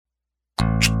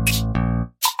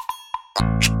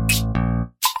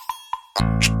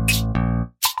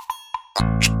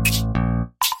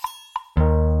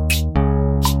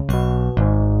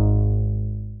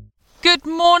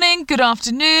morning, good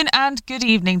afternoon and good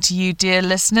evening to you, dear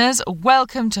listeners.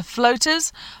 Welcome to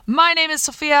Floaters. My name is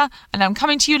Sophia and I'm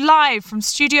coming to you live from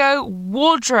Studio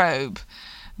Wardrobe.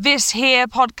 This here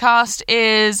podcast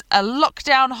is a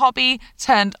lockdown hobby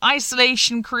turned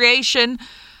isolation creation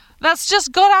that's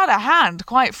just got out of hand,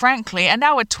 quite frankly, and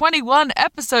now we're 21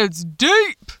 episodes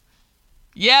deep.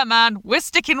 Yeah, man, we're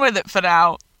sticking with it for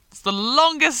now. It's the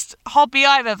longest hobby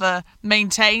I've ever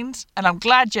maintained, and I'm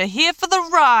glad you're here for the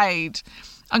ride.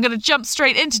 I'm going to jump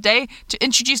straight in today to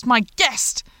introduce my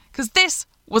guest, because this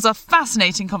was a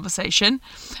fascinating conversation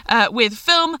with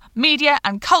film, media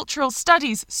and cultural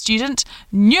studies student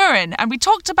Nurin. And we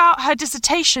talked about her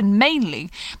dissertation mainly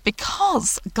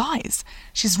because, guys,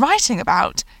 she's writing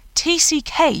about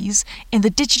TCKs in the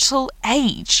digital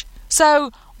age.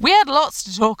 So we had lots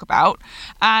to talk about,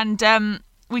 and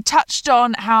we touched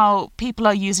on how people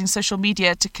are using social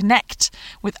media to connect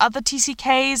with other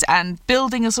TCKs and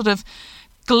building a sort of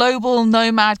global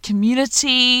nomad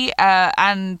community.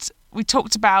 And we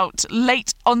talked about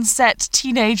late onset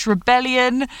teenage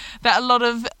rebellion that a lot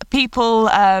of people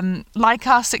like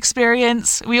us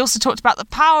experience. We also talked about the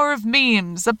power of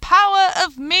memes. The power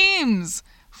of memes!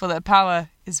 For their power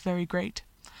is very great.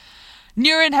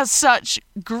 Nurin has such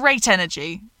great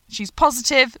energy. She's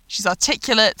positive, she's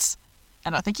articulate,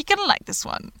 and I think you're going to like this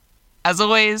one. As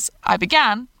always, I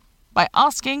began by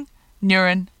asking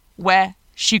Nurin where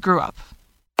she grew up.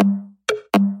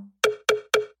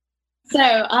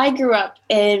 So I grew up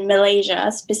in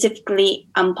Malaysia, specifically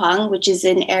Ampang, which is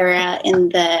an area in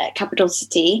the capital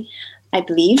city, I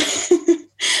believe.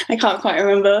 I can't quite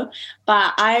remember.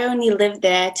 But I only lived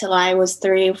there till I was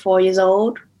 3 or 4 years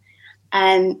old.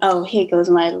 And, here goes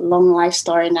my long life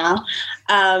story now.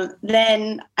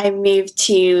 Then I moved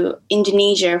to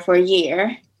Indonesia for a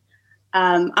year.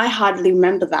 I hardly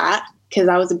remember that because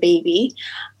I was a baby.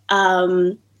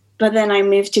 But then I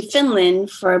moved to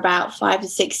Finland for about 5 to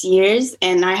 6 years,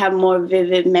 and I have more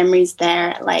vivid memories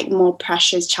there, like more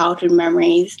precious childhood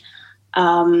memories.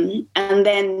 And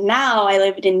then now I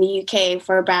lived in the UK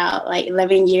for about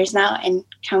 11 years now and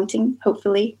counting,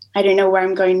 hopefully. I don't know where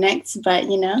I'm going next, but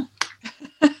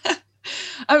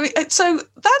I mean, so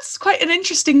that's quite an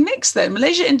interesting mix then.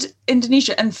 Malaysia,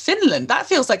 Indonesia and Finland. That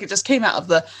feels like it just came out of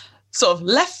the sort of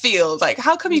left field. Like,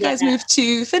 how come you guys moved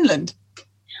to Finland?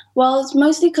 Well, it's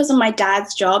mostly because of my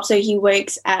dad's job. So he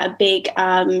works at a big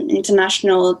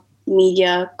international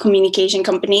media communication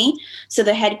company. So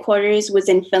the headquarters was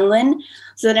in Finland.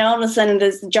 So then all of a sudden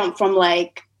there's a jump from is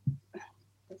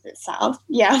it south?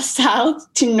 Yeah,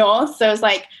 south to north. So it's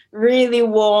really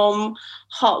warm,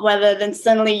 hot weather. Then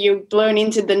suddenly you're blown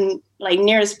into the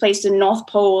nearest place to the North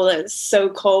Pole. It's so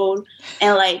cold.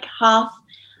 And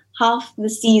half the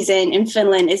season in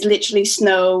Finland is literally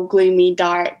snow, gloomy,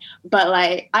 dark. But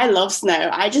I love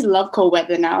snow. I just love cold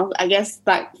weather now. I guess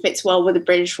that fits well with the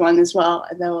British one as well,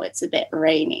 though it's a bit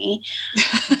rainy.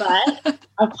 But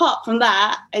apart from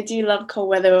that, I do love cold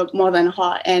weather more than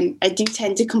hot. And I do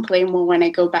tend to complain more when I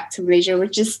go back to Malaysia,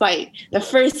 which is the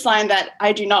first sign that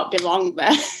I do not belong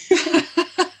there.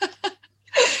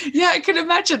 Yeah, I can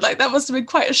imagine. That must have been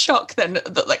quite a shock then,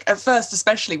 at first,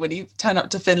 especially when you turn up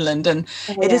to Finland, and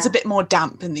it is a bit more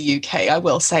damp in the UK. I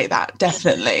will say that,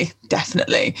 definitely.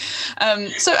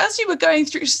 So as you were going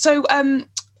through,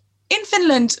 in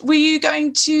Finland, were you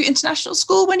going to international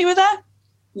school when you were there?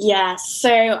 Yeah,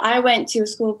 so I went to a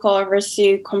school called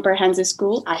Resu Comprehensive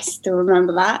School. I still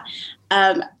remember that.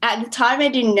 At the time, I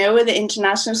didn't know it was an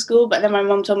international school, but then my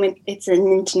mom told me it's an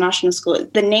international school.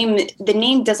 The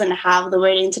name doesn't have the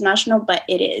word international, but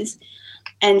it is.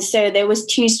 And so there was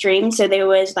 2 streams. So there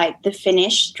was the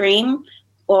Finnish stream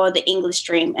or the English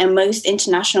stream. And most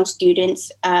international students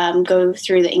go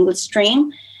through the English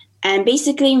stream. And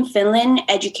basically in Finland,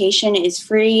 education is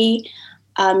free.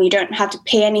 You don't have to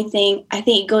pay anything. I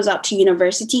think it goes up to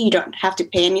university. You don't have to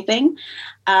pay anything.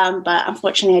 But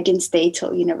unfortunately, I didn't stay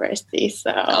till university.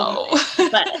 So,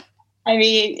 But I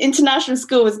mean, international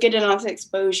school was good enough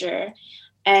exposure.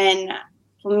 And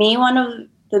for me, one of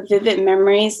the vivid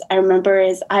memories I remember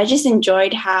is I just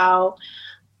enjoyed how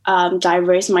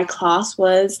diverse my class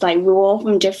was. We were all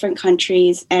from different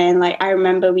countries. And I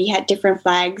remember we had different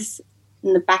flags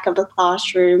in the back of the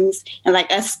classrooms and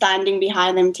us standing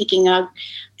behind them taking up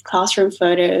classroom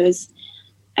photos.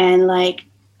 And I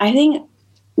think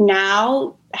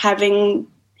now having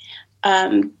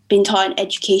been taught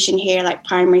education here,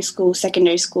 primary school,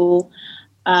 secondary school,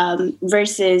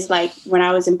 versus when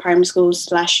I was in primary school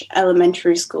 /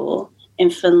 elementary school in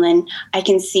Finland, I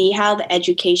can see how the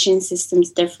education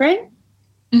system's different.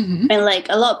 And like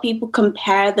a lot of people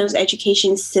compare those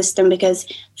education system because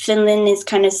Finland is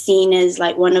kind of seen as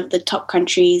like one of the top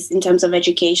countries in terms of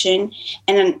education.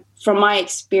 And then from my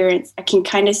experience, I can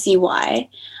kind of see why.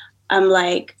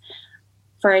 Like,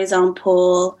 for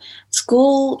example,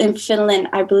 school in Finland,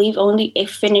 I believe only it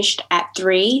finished at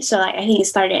 3. So like, I think it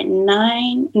started at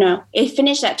 9. No, it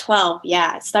finished at 12.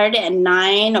 Yeah, it started at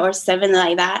 9 or 7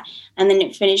 like that. And then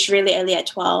it finished really early at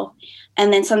 12.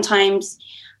 And then sometimes,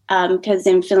 because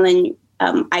in Finland,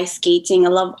 ice skating, I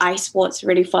love ice sports,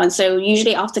 really fun. So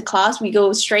usually after class, we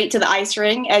go straight to the ice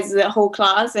ring as the whole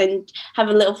class and have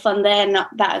a little fun there. And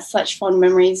that is such fun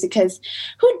memories because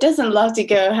who doesn't love to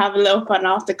go have a little fun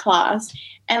after class?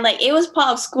 And like it was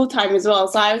part of school time as well.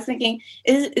 So I was thinking,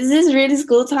 is this really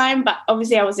school time? But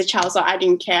obviously I was a child, so I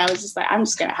didn't care. I was just like, I'm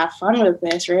just going to have fun with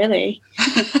this, really.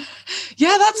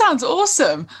 Yeah, that sounds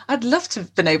awesome. I'd love to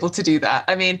have been able to do that.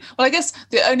 I mean, well, I guess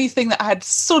the only thing that I had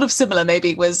sort of similar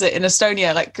maybe was in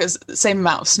Estonia, like, because the same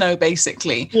amount of snow,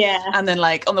 basically. Yeah. And then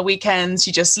like on the weekends,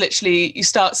 you just literally, you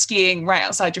start skiing right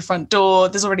outside your front door.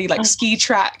 There's already like ski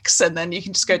tracks and then you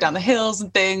can just go down the hills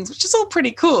and things, which is all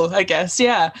pretty cool, I guess.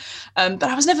 Yeah. But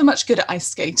I was never much good at ice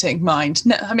skating, mind.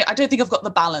 No, I mean, I don't think I've got the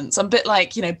balance. I'm a bit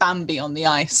like, Bambi on the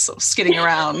ice, sort of skidding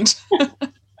around.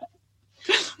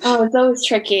 Oh, it's always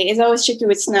tricky. It's always tricky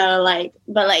with snow,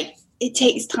 but it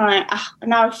takes time.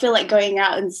 Now I feel like going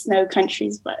out in snow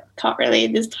countries, but can't really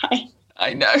this time.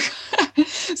 I know.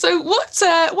 So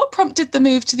what prompted the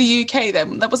move to the UK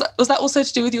then? Was that also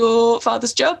to do with your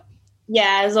father's job?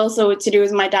 Yeah, it was also to do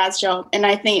with my dad's job. And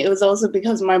I think it was also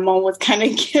because my mom was kind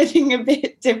of getting a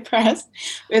bit depressed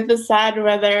with the sad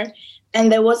weather.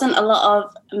 And there wasn't a lot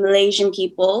of Malaysian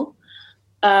people.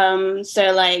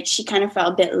 So like she kind of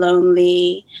felt a bit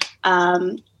lonely.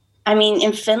 I mean,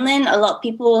 in Finland, a lot of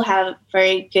people have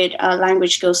very good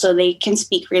language skills, so they can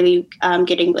speak really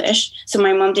good English. So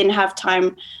my mom didn't have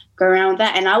time go around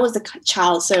that. And I was a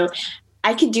child, so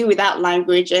I could do without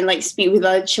language and like speak with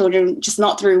other children, just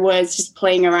not through words, just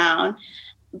playing around.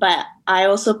 But I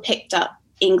also picked up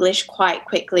English quite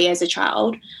quickly as a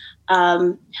child.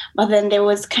 But then there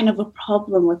was kind of a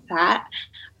problem with that.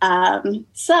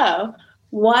 So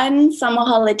one summer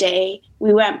holiday,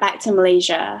 we went back to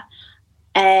Malaysia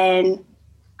and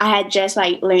I had just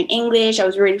like learned English. I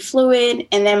was really fluent.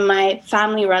 And then my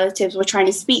family relatives were trying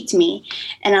to speak to me.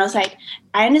 And I was like,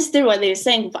 I understood what they were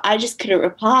saying, but I just couldn't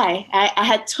reply. I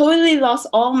had totally lost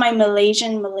all my Malay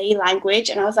language.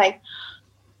 And I was like,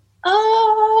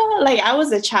 oh, like I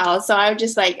was a child. So I was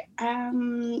just like,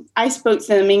 I spoke to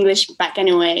them English back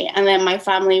anyway. And then my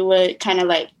family would kind of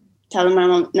like telling my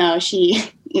mom, no, she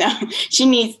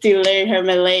needs to learn her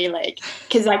Malay, like,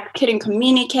 because I couldn't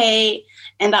communicate.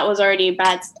 And that was already a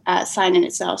bad sign in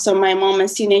itself. So my mom,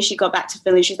 as soon as she got back to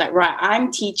Finland, she's like, right,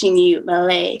 I'm teaching you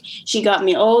Malay. She got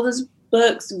me all those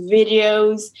books,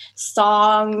 videos,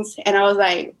 songs. And I was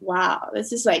like, wow,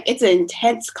 this is like, it's an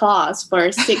intense class for a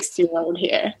 6-year-old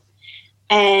here.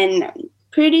 And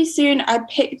pretty soon I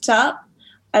picked up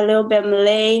a little bit of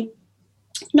Malay.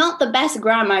 Not the best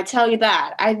grammar, I tell you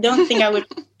that. I don't think I would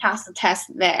pass the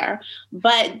test there,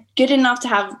 but good enough to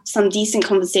have some decent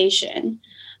conversation.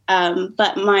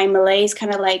 But my Malay is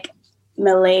kind of like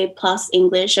Malay plus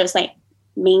English, so it's like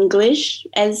Minglish,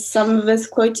 as some of us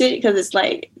quote it, because it's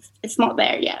like it's not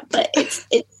there yet, but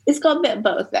it's got a bit of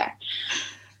both there.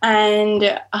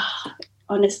 And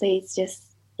honestly, it's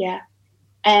just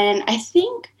And I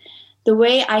think the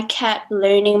way I kept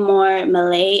learning more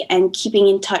Malay and keeping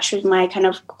in touch with my kind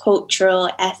of cultural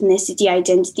ethnicity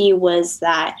identity was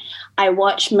that I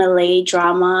watched Malay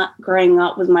drama growing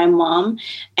up with my mom.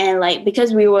 And like,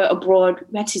 because we were abroad,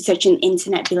 we had to search on the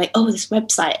internet, be like, oh, this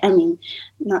website. I mean,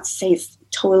 not to say it's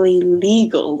totally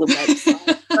legal, the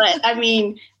website, but I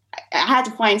mean, I had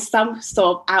to find some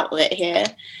sort of outlet here.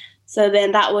 So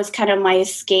then that was kind of my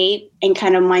escape and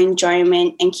kind of my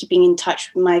enjoyment and keeping in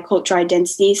touch with my cultural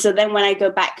identity. So then when I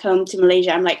go back home to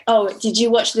Malaysia, I'm like, oh, did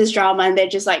you watch this drama? And they're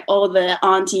just like all the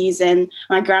aunties and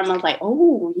my grandma's like,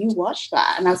 oh, you watched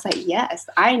that? And I was like, yes,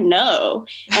 I know.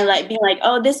 And like being like,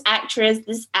 oh, this actress,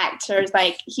 this actor is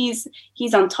like, he's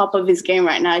on top of his game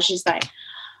right now. She's like,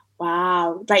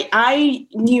 wow, like I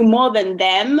knew more than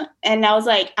them. And I was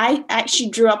like, I actually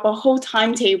drew up a whole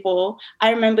timetable. I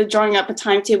remember drawing up a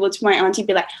timetable to my auntie,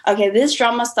 be like, okay, this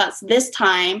drama starts this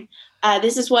time.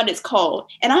 This is what it's called.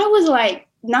 And I was like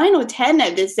 9 or 10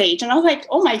 at this age. And I was like,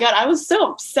 oh my God, I was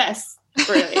so obsessed,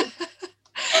 really.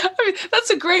 I mean,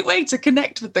 that's a great way to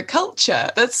connect with the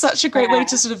culture. That's such a great way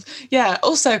to sort of,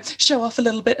 also show off a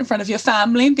little bit in front of your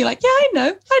family and be like, yeah,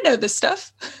 I know this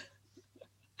stuff.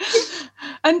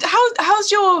 And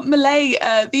how's your Malay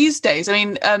these days? I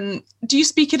mean, do you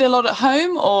speak it a lot at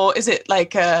home, or is it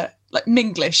like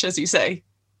Minglish, as you say?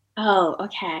 Oh,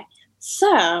 okay.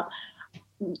 So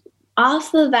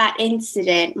after that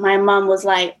incident, my mom was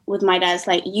like, with my dad's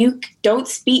like, you don't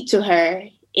speak to her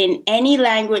in any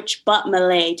language but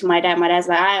Malay to my dad. My dad's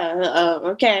like,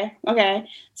 okay.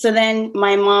 So then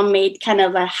my mom made kind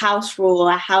of a house rule,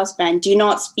 a house ban: do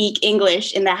not speak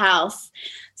English in the house.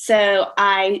 So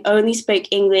I only spoke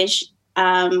English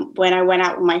when I went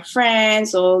out with my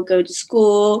friends or go to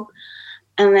school.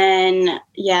 And then,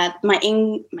 yeah, my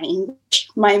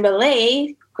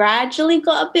Malay gradually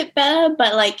got a bit better,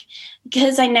 but like,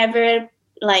 because I never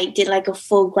like did like a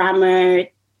full grammar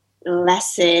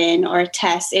lesson or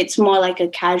test, it's more like a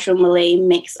casual Malay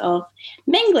mix of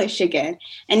Minglish again.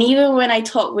 And even when I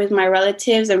talk with my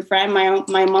relatives and friends,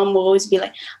 my mom will always be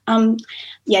like,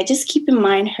 yeah, just keep in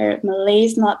mind her Malay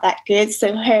is not that good,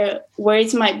 so her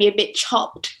words might be a bit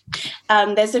chopped.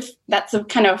 That's a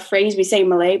kind of phrase we say in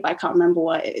Malay, but I can't remember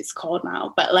what it's called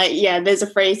now. But like, yeah, there's a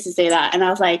phrase to say that, and I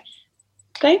was like,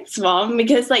 thanks, mom,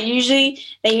 because like usually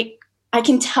I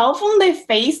can tell from their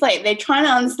face, like they're trying to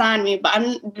understand me,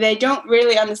 but they don't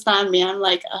really understand me. I'm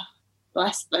like, oh,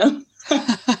 bless them.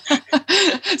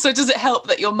 So does it help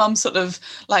that your mum sort of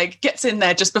like gets in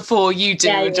there just before you do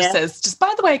and just says, just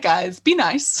by the way, guys, be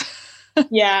nice?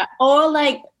 Yeah. Or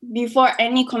like before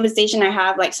any conversation I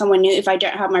have, like someone new, if I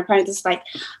don't have my parents, it's like,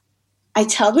 I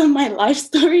tell them my life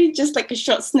story, just like a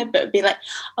short snippet, be like,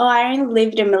 oh, I only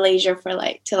lived in Malaysia for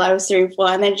like till I was 3 or 4.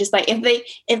 And then just like,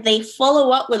 if they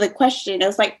follow up with a question,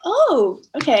 it's like, oh,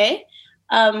 okay.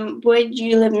 Where do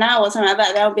you live now or something like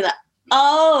that? They'll be like,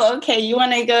 oh, okay, you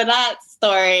want to go that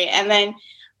story. And then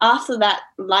after that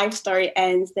life story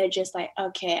ends, they're just like,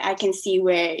 okay, I can see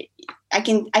where I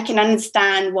can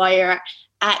understand why your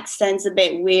accent's a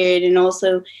bit weird, and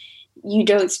also you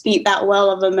don't speak that well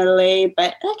of a Malay,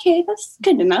 but okay, that's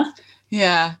good enough.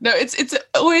 Yeah, no, it's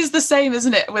always the same,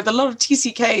 isn't it? With a lot of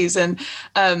TCKs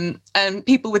and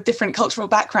people with different cultural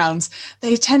backgrounds,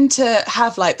 they tend to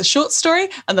have like the short story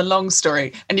and the long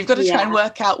story, and you've got to try and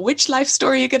work out which life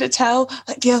story you're going to tell.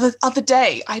 Like the other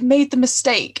day, I made the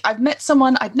mistake. I've met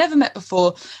someone I'd never met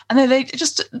before, and then they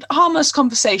just harmless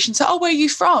conversation. So, oh, where are you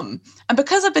from? And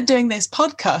because I've been doing this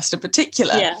podcast in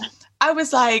particular, I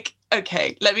was like,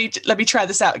 okay, let me try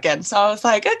this out again. So I was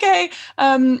like, okay,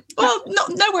 well,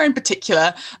 nowhere in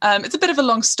particular. It's a bit of a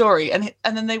long story. And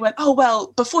then they went, oh, well,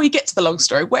 before you get to the long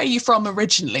story, where are you from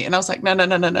originally? And I was like, no,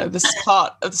 this is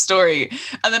part of the story.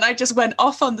 And then I just went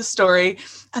off on the story,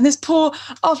 and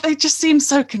they just seemed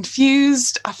so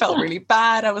confused. I felt really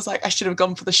bad. I was like, I should have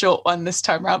gone for the short one this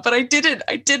time around, but I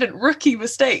didn't. Rookie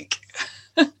mistake.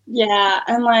 Yeah.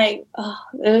 And like, oh,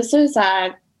 it was so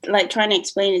sad, like trying to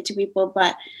explain it to people.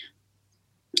 But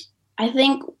I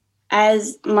think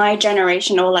as my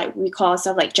generation, or like we call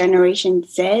ourselves like Generation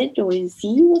Z or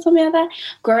Z or something like that,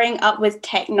 growing up with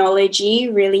technology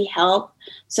really helped.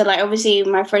 So like obviously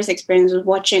my first experience was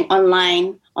watching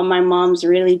online on my mom's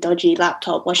really dodgy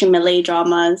laptop, watching Malay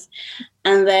dramas.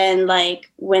 And then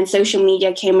like when social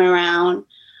media came around,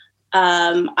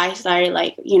 I started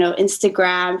like,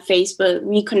 Instagram, Facebook,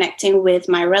 reconnecting with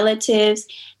my relatives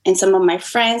and some of my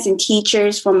friends and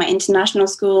teachers from my international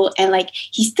school. And like,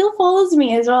 he still follows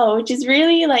me as well, which is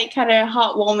really like kind of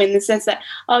heartwarming in the sense that,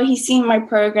 oh, he's seen my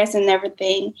progress and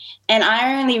everything. And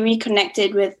I only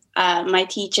reconnected with my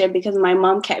teacher because my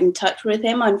mom kept in touch with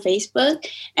him on Facebook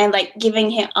and like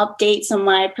giving him updates on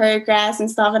my progress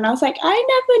and stuff. And I was like,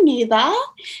 I never knew that.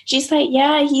 She's like,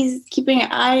 yeah, he's keeping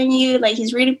an eye on you. Like,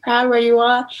 he's really proud where you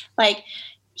are. Like,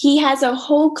 he has a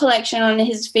whole collection on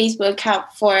his Facebook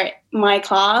account for my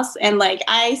class. And like,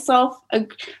 I saw a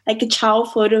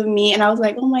child photo of me and I was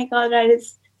like, oh my God, that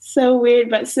is so weird,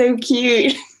 but so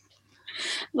cute.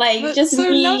 Like, that's just so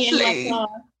me lovely. And my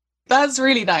class. That's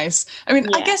really nice. I mean,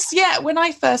 I guess, when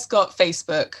I first got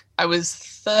Facebook, I was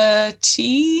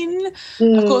 13.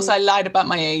 Of course, I lied about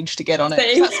my age to get on it.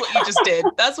 That's what you just did.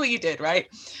 That's what you did, right?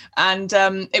 And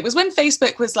it was when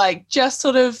Facebook was like just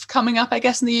sort of coming up, I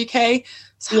guess, in the UK.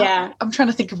 So I'm trying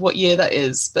to think of what year that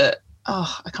is, but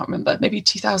I can't remember. Maybe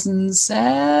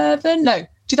 2007? No,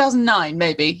 2009,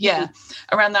 maybe. Yeah,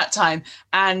 around that time.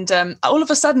 And all of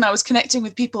a sudden, I was connecting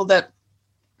with people that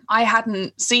I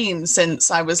hadn't seen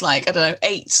since I was like, I don't know,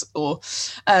 8 or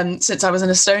since I was in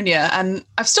Estonia. And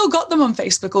I've still got them on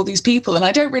Facebook, all these people, and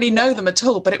I don't really know them at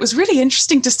all. But it was really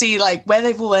interesting to see like where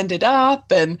they've all ended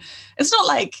up. And it's not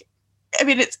like, I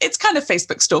mean, it's kind of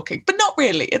Facebook stalking, but not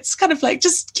really. It's kind of like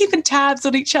just keeping tabs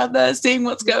on each other, seeing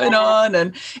what's going on.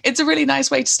 And it's a really nice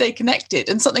way to stay connected,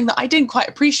 and something that I didn't quite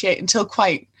appreciate until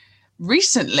quite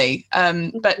recently.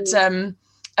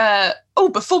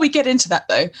 Before we get into that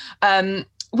though,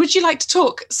 would you like to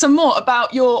talk some more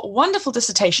about your wonderful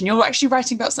dissertation? You're actually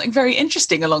writing about something very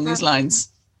interesting along these lines.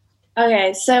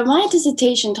 Okay, so my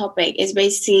dissertation topic is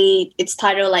basically, it's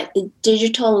titled like The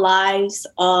Digital Lives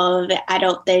of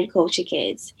Adult Third Culture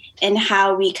Kids, and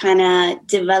how we kind of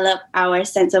develop our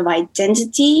sense of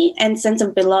identity and sense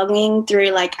of belonging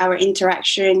through like our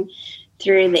interaction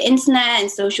through the internet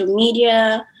and social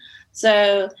media.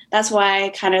 So that's why I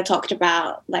kind of talked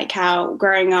about like how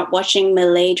growing up watching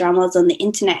Malay dramas on the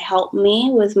internet helped me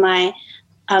with my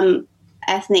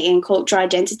ethnic and cultural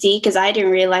identity, because I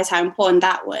didn't realize how important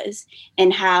that was,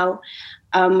 and how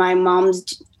my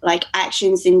mom's like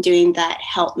actions in doing that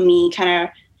helped me kind of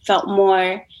felt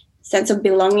more sense of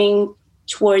belonging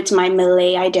towards my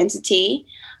Malay identity.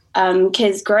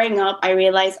 Because growing up, I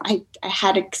realized I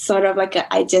had a sort of like an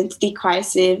identity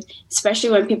crisis, especially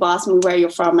when people ask me where you're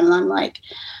from, and I'm like,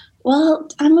 well,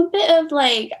 I'm a bit of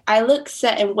like, I look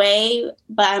certain way,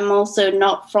 but I'm also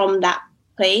not from that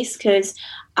place, because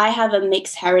I have a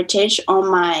mixed heritage on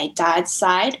my dad's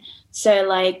side. So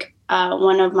like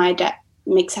one of my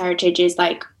mixed heritage is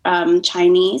like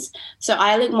Chinese. So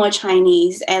I look more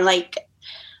Chinese, and like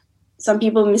some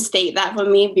people mistake that for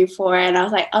me before, and I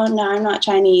was like, oh no, I'm not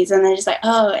Chinese. And they're just like,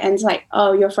 oh, and it's like,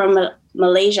 oh, you're from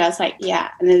Malaysia. It's like, yeah.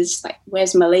 And then it's just like,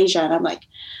 where's Malaysia? And I'm like,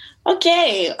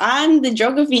 okay, I'm the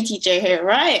geography teacher here,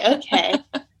 right? Okay.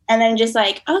 And then just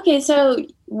like, okay, so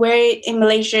where in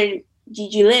Malaysia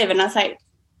did you live? And I was like,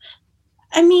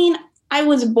 I mean, I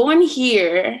was born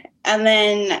here, and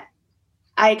then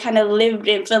I kind of lived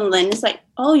in Finland. It's like,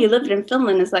 oh, you lived in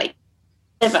Finland. It's like,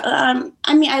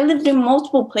 I mean, I lived in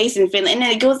multiple places in Finland, and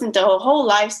then it goes into a whole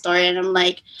life story, and I'm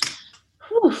like,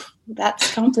 whew,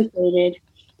 that's complicated.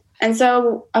 And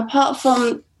so apart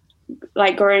from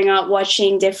like growing up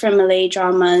watching different Malay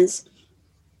dramas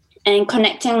and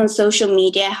connecting on social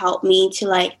media helped me to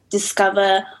like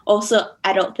discover also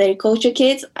adult third culture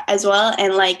kids as well,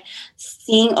 and like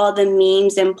seeing all the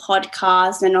memes and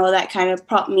podcasts and all that kind of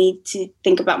prompted me to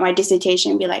think about my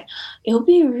dissertation and be like, it would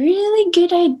be a really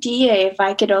good idea if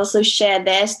I could also share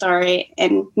their story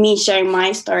and me sharing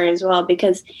my story as well,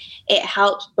 because it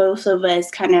helps both of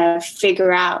us kind of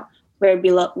figure out where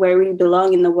we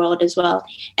belong in the world as well,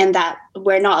 and that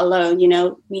we're not alone. You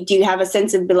know, we do have a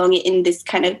sense of belonging in this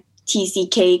kind of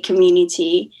TCK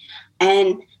community,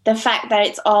 and the fact that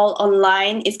it's all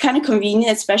online is kind of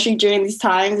convenient, especially during these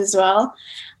times as well.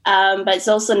 But it's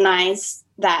also nice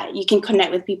that you can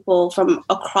connect with people from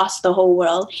across the whole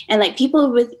world, and like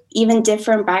people with even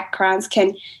different backgrounds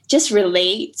can just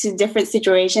relate to different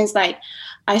situations. Like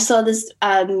I saw this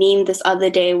meme this other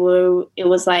day where it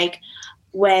was like,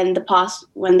 when the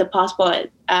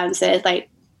passport says like,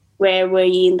 where were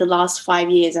you in the last 5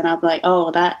 years? And I'm like,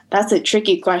 oh, that's a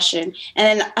tricky question.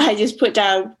 And then I just put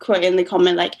down quote in the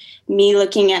comment, like me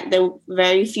looking at the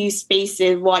very few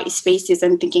white spaces,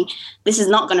 and thinking this is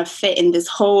not going to fit in this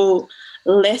whole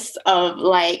list of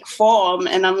like form.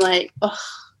 And I'm like, oh,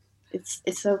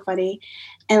 it's so funny.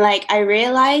 And like I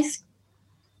realized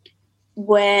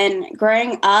when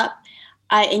growing up,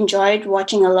 I enjoyed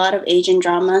watching a lot of Asian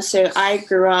drama. So I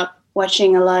grew up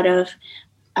watching a lot of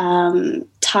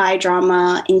Thai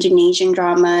drama, Indonesian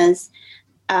dramas,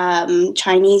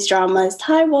 Chinese dramas,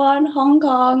 Taiwan, Hong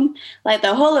Kong, like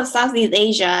the whole of Southeast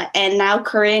Asia, and now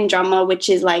Korean drama, which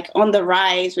is like on the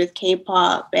rise with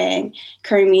K-pop and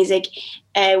Korean music.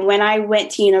 And when I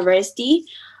went to university,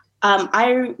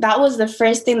 that was the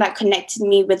first thing that connected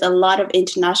me with a lot of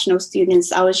international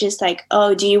students. I was just like,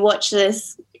 oh, do you watch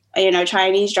this,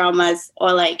 Chinese dramas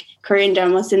or like Korean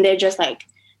dramas? And they're just like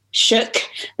shook.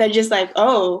 They're just like,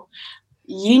 oh,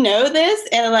 you know this?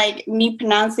 And like me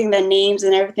pronouncing the names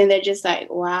and everything, they're just like,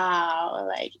 wow,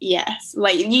 like, yes.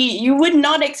 Like you would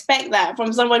not expect that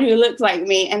from someone who looks like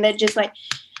me. And they're just like,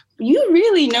 you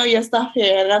really know your stuff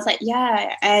here. And I was like,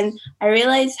 yeah. And I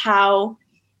realized how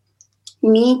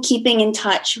me keeping in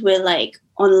touch with like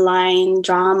online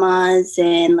dramas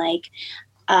and like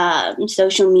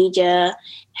social media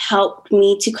helped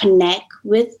me to connect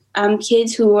with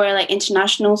kids who were like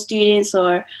international students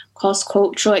or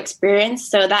cross-cultural experience.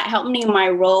 So that helped me in my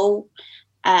role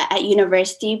at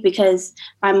university, because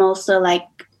I'm also like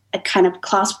a kind of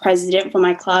class president for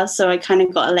my class. So I kind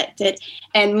of got elected.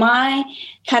 And my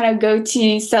kind of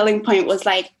go-to selling point was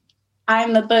like,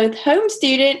 I'm a both home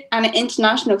student and an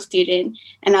international student.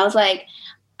 And I was like,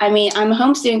 I'm a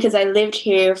home student because I lived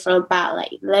here for about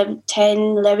like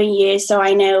 11 years. So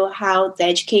I know how the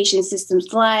education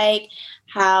system's like,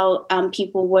 how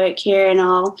people work here and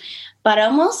all. But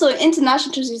I'm also an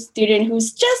international student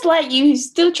who's just like you, who's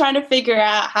still trying to figure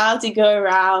out how to go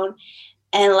around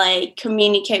and like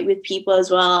communicate with people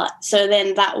as well. So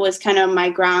then that was kind of my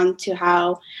ground to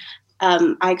how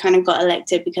I kind of got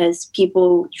elected, because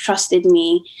people trusted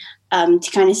me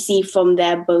to kind of see from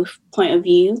their both point of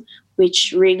view,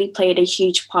 which really played a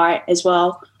huge part as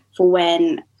well for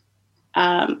when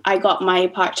I got my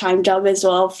part-time job as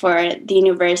well for the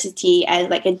university as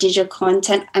like a digital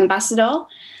content ambassador.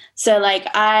 So like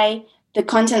the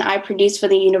content I produce for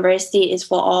the university is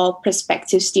for all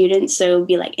prospective students. So it would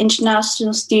be like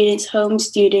international students, home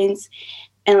students.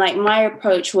 And like my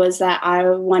approach was that I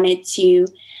wanted to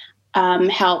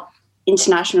help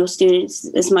international students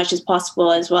as much as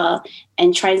possible as well,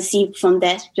 and try and see from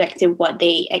their perspective what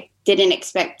they didn't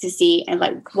expect to see and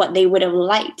like what they would have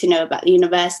liked to know about the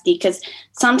university. Because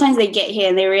sometimes they get here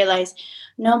and they realize,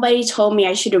 nobody told me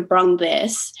I should have brung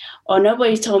this, or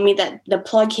nobody told me that the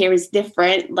plug here is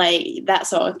different, like that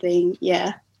sort of thing.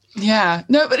 Yeah. Yeah,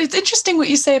 no, but it's interesting what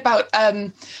you say about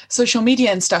social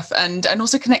media and stuff, and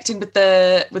also connecting with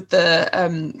the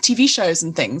TV shows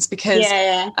and things, because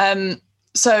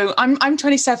so I'm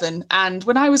 27, and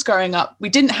when I was growing up, we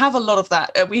didn't have a lot of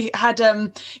that. We had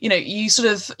you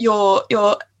sort of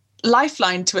your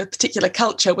lifeline to a particular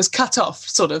culture was cut off,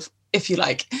 sort of, if you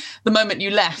like, the moment you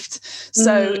left.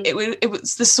 So it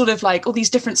was this sort of like all these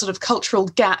different sort of cultural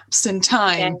gaps in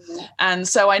time. Yeah. And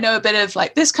so I know a bit of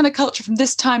like this kind of culture from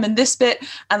this time and this bit,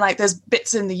 and like there's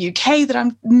bits in the UK that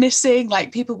I'm missing.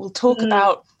 Like people will talk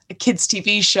about a kids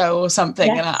TV show or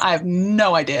something, and I have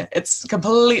no idea. It's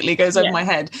completely goes over my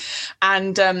head.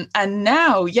 And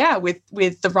now,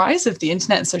 with the rise of the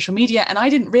internet and social media, and I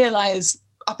didn't realize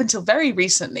up until very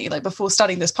recently, like before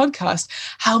starting this podcast,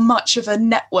 how much of a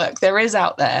network there is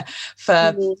out there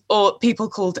for or people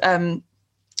called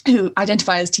who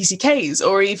identify as TCKs,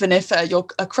 or even if you're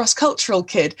a cross-cultural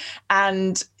kid.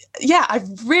 And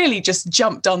I've really just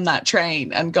jumped on that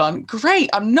train and gone,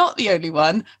 great, I'm not the only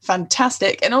one,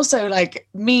 fantastic. And also, like,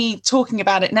 me talking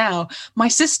about it now, my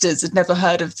sisters had never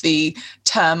heard of the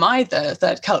term either,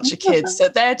 third culture kids, so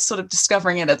they're sort of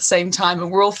discovering it at the same time,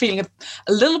 and we're all feeling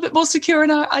a little bit more secure in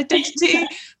our identity.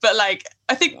 But like,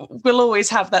 I think we'll always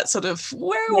have that sort of,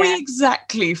 where are we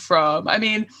exactly from? I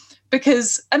mean,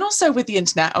 because, and also with the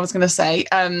internet, I was going to say,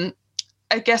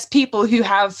 I guess people who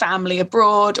have family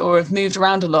abroad or have moved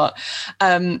around a lot,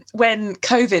 when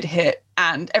COVID hit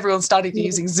and everyone started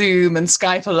using Zoom and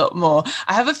Skype a lot more,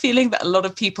 I have a feeling that a lot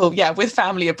of people, with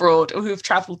family abroad or who've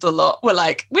traveled a lot, were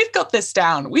like, we've got this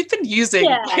down. We've been using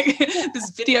this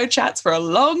video chats for a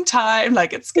long time.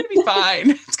 Like, it's going to be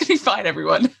fine. It's going to be fine,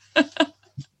 everyone.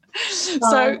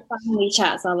 So family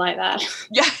chats are like that.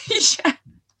 Yeah.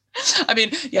 I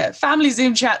mean, family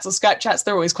Zoom chats or Skype chats,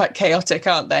 they're always quite chaotic,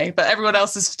 aren't they? But everyone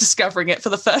else is discovering it for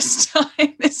the first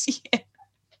time this year.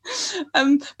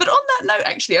 But on that note,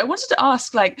 actually, I wanted to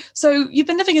ask, like, so you've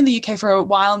been living in the UK for a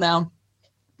while now,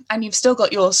 and you've still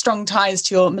got your strong ties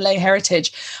to your Malay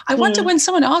heritage. I wonder, when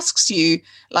someone asks you,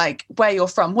 like, where you're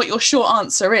from, what your short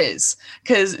answer is.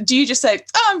 Because do you just say,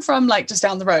 oh, I'm from, like, just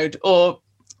down the road? Or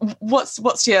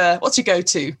what's your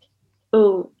go-to?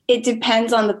 Oh, it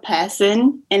depends on the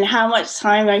person and how much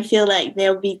time I feel like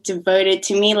they'll be devoted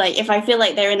to me. Like, if I feel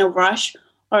like they're in a rush,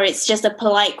 or it's just a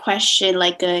polite question,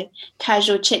 like a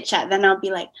casual chit chat, then I'll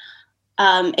be like,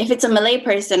 if it's a Malay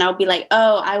person, I'll be like,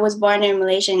 oh, I was born in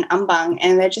Malaysia in Ambang.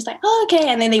 And they're just like, oh, okay.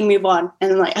 And then they move on.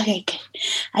 And I'm like, okay, good.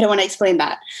 I don't want to explain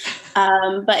that.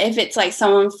 But if it's like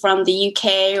someone from the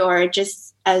UK, or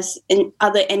just as in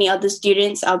any other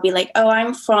students, I'll be like, oh,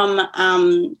 I'm from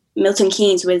Milton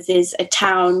Keynes, which is a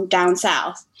town down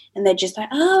south. And they're just like,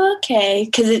 oh, okay.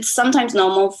 Because it's sometimes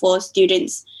normal for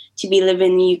students to be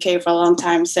living in the UK for a long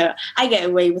time. So I get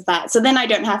away with that. So then I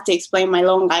don't have to explain my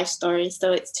long life story.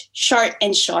 So it's short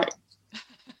and short.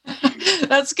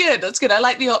 That's good. That's good. I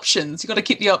like the options. You've got to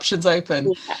keep the options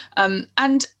open. Yeah.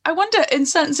 And I wonder, in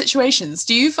certain situations,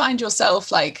 do you find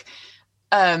yourself like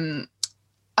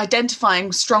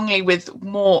identifying strongly with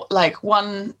more like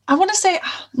one, I want to say,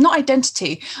 not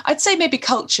identity, I'd say maybe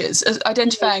cultures,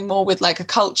 identifying more with like a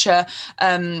culture,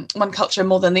 one culture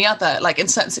more than the other, like in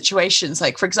certain situations.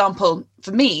 Like, for example,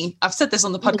 for me, I've said this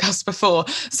on the podcast before,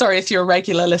 sorry if you're a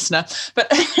regular listener,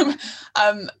 but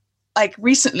like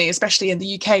recently, especially in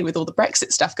the UK with all the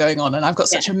Brexit stuff going on, and I've got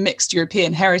such a mixed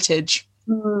European heritage.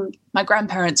 My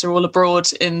grandparents are all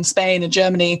abroad in Spain and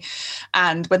Germany.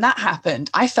 And when that happened,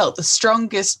 I felt the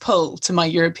strongest pull to my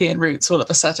European roots all of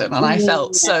a sudden. And I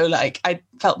felt so like I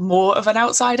felt more of an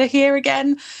outsider here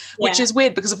again, which is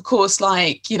weird because, of course,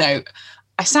 like, you know,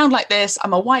 I sound like this,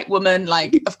 I'm a white woman,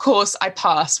 like, of course I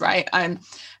pass, right?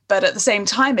 But at the same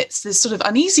time, it's this sort of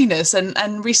uneasiness. And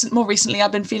more recently,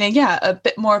 I've been feeling, a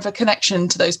bit more of a connection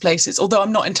to those places, although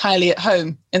I'm not entirely at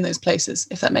home in those places,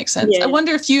 if that makes sense. Yeah. I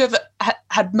wonder if you have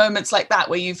had moments like that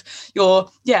where your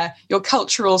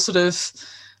cultural sort of,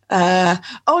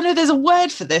 there's a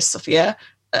word for this, Sophia.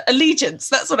 Allegiance.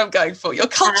 That's what I'm going for. Your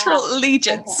cultural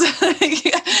allegiance.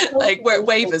 Okay. Like where it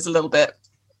wavers a little bit.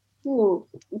 Ooh.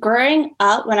 Growing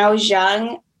up when I was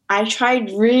young, I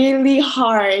tried really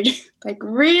hard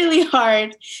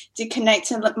to connect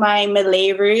to my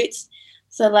Malay roots.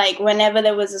 So like whenever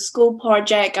there was a school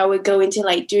project, I would go into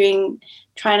like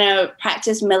trying to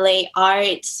practice Malay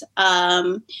arts,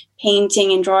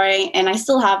 painting and drawing. And I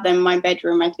still have them in my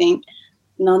bedroom, I think.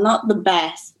 No, not the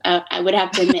best. I would have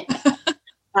to admit that.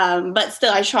 But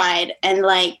still I tried. And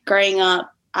like growing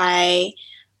up, I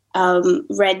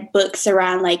read books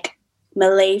around like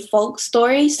Malay folk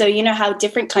stories. So you know how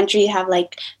different countries have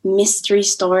like mystery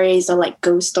stories or like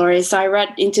ghost stories. So I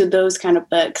read into those kind of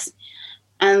books.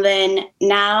 And then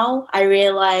now I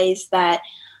realize that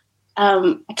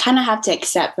I kind of have to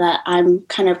accept that I'm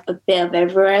kind of a bit of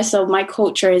everywhere. So my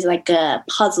culture is like a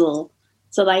puzzle.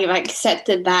 So like I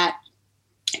accepted that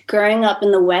growing up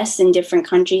in the West in different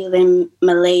countries, in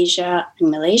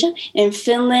in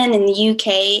Finland, in the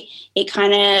UK, it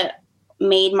kind of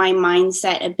made my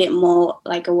mindset a bit more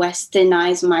like a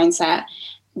westernized mindset,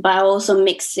 but I also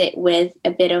mix it with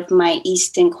a bit of my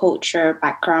Eastern culture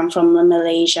background from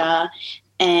Malaysia.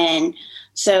 And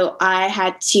so I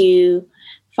had to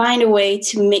find a way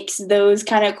to mix those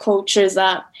kind of cultures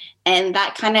up. And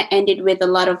that kind of ended with a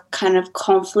lot of kind of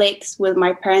conflicts with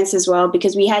my parents as well,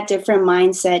 because we had different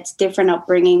mindsets, different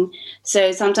upbringing.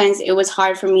 So sometimes it was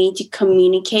hard for me to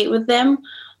communicate with them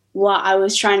what I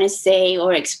was trying to say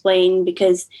or explain,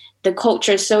 because the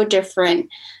culture is so different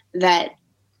that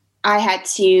I had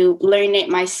to learn it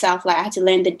myself. Like I had to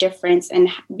learn the difference and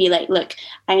be like, look,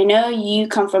 I know you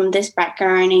come from this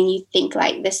background and you think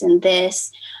like this and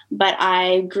this, but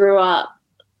I grew up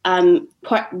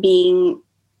being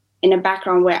in a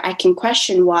background where I can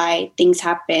question why things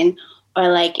happen, or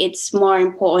like it's more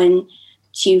important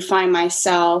to find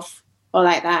myself or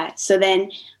like that. So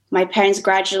then my parents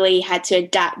gradually had to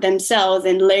adapt themselves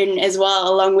and learn as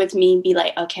well along with me and be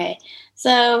like, okay,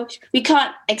 so we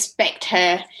can't expect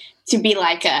her to be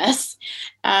like us.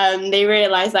 They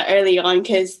realized that early on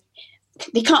because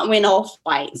they can't win all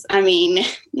fights. I mean,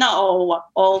 not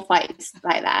all fights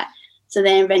like that. So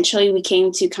then eventually we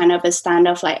came to kind of a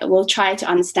standoff, like we'll try to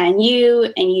understand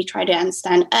you and you try to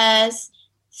understand us.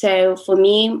 So for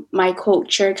me, my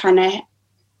culture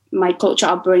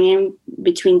upbringing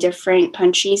between different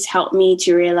countries helped me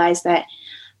to realize that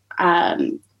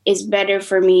it's better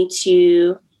for me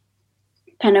to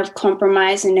kind of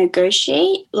compromise and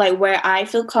negotiate, like where I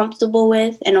feel comfortable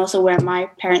with and also where my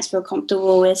parents feel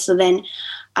comfortable with. So then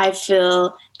I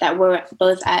feel that we're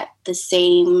both at the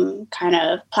same kind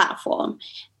of platform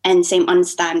and same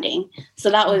understanding. So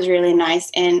that was really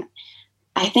nice. And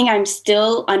I think I'm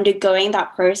still undergoing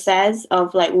that process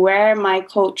of like where my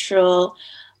cultural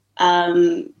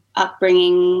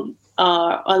upbringing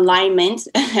or alignment,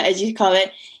 as you call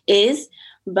it, is.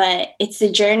 But it's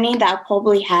a journey that I'll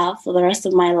probably have for the rest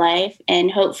of my life.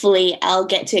 And hopefully I'll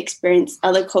get to experience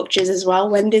other cultures as well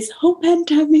when this whole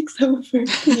pandemic's over,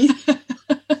 please.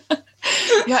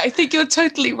 Yeah, I think you're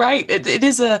totally right.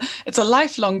 It's a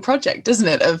lifelong project, isn't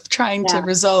it, of trying to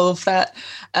resolve that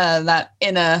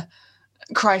inner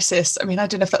crisis. I mean, I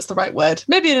don't know if that's the right word.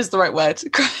 Maybe it is the right word.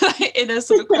 Inner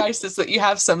sort of crisis that you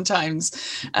have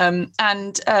sometimes. And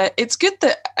it's good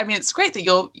that, I mean, it's great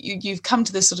that you've come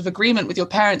to this sort of agreement with your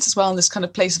parents as well, in this kind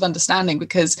of place of understanding,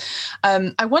 because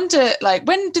I wonder, like,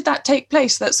 when did that take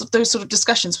place? Those sort of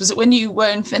discussions, was it when you were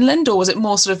in Finland, or was it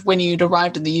more sort of when you'd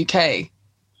arrived in the UK?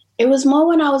 It was more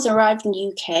when I was arrived in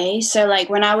the UK. So like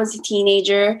when I was a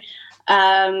teenager,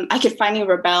 I could finally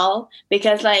rebel,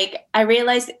 because like I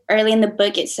realized early in the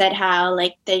book, it said how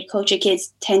like the culture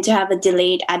kids tend to have a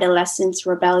delayed adolescence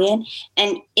rebellion.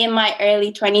 And in my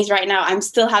early 20s right now, I'm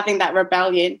still having that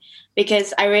rebellion,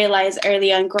 because I realized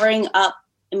early on, growing up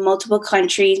in multiple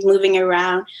countries, moving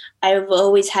around, I've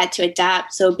always had to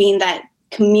adapt. So being that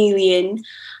chameleon.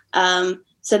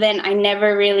 So then I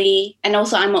never really, and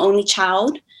also I'm an only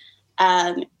child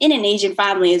in an Asian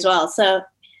family as well. So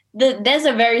there's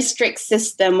a very strict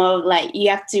system of like, you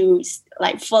have to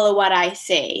like follow what I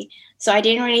say. So I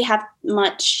didn't really have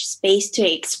much space to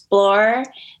explore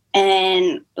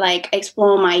and like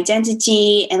explore my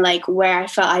identity and like where I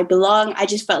felt I belong. I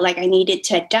just felt like I needed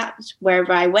to adapt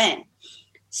wherever I went.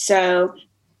 So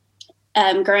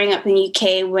growing up in the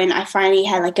UK when I finally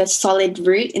had like a solid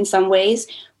root in some ways,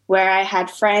 where I had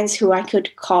friends who I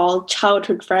could call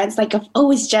childhood friends. Like I've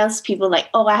always jealous people like,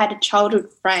 oh, I had a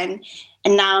childhood friend.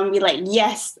 And now I'm be like,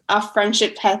 yes, our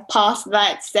friendship has passed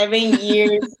that 7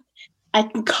 years. I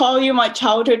can call you my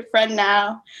childhood friend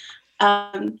now.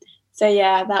 So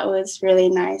yeah, that was really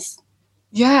nice.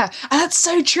 Yeah, and that's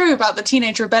so true about the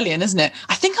teenage rebellion, isn't it?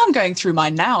 I think I'm going through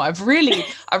mine now. I've really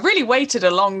waited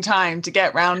a long time to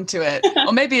get round to it,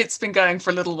 or maybe it's been going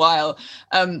for a little while.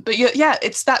 But yeah,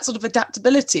 it's that sort of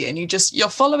adaptability, and you're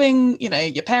following,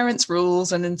 your parents'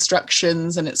 rules and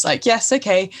instructions, and it's like, yes,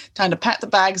 okay, time to pack the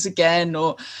bags again,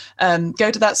 or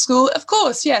go to that school. Of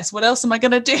course, yes. What else am I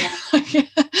going to do?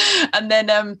 And then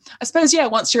I suppose, yeah,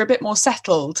 once you're a bit more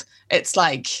settled, it's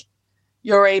like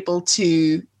you're able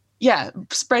to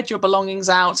spread your belongings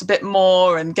out a bit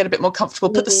more and get a bit more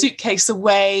comfortable, put the suitcase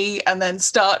away, and then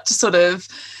start to sort of,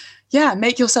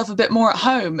 make yourself a bit more at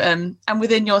home and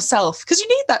within yourself, because you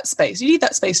need that space. You need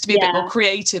that space to be a bit more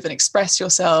creative and express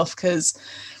yourself, because,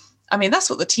 I mean,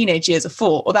 that's what the teenage years are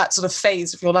for, or that sort of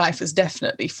phase of your life is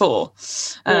definitely for.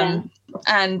 So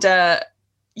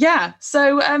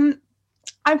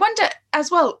I wonder as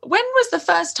well, when was the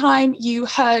first time you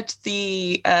heard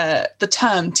the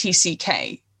term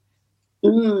TCK?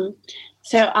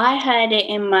 So I heard it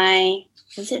in my,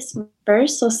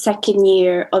 first or second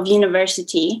year of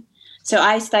university. So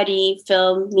I study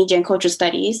film, media and cultural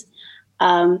studies.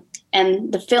 And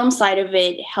the film side of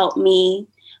it helped me.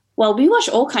 Well, we watch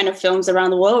all kind of films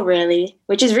around the world, really,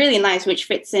 which is really nice, which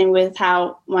fits in with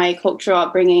how my cultural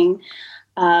upbringing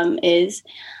is.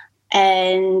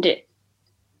 And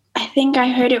I think I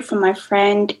heard it from my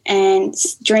friend. And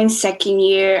during second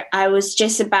year, I was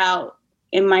just about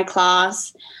in my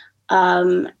class,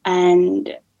 and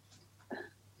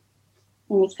let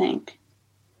me think.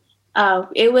 Oh,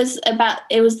 it was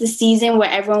the season where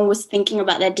everyone was thinking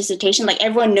about their dissertation. Like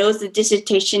everyone knows the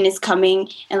dissertation is coming,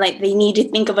 and like they need to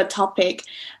think of a topic.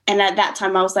 And at that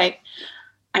time, I was like,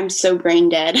 I'm so brain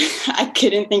dead. I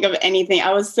couldn't think of anything.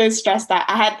 I was so stressed out.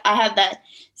 I had that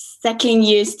second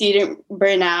year student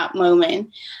burnout moment.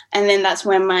 And then that's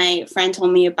when my friend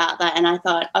told me about that. And I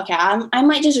thought, okay, I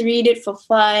might just read it for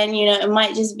fun. It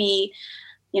might just be,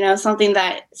 something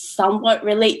that somewhat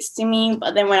relates to me.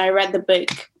 But then when I read the book,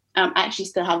 I actually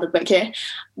still have the book here,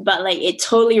 but like it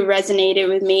totally resonated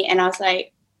with me. And I was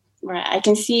like, right, I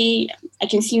can see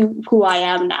who I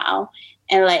am now.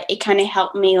 And like, it kind of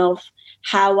helped me of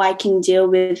how I can deal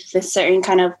with the certain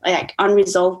kind of like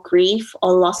unresolved grief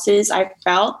or losses I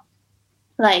felt.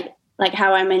 Like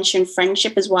how I mentioned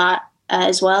friendship as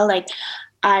well. Like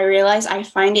I realized I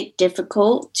find it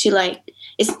difficult to like,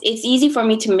 it's easy for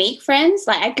me to make friends.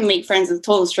 Like I can make friends with a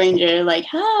total stranger, like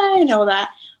hi and all that.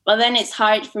 But then it's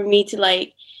hard for me to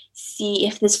like see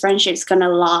if this friendship's gonna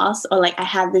last, or like I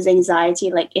have this anxiety,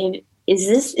 like is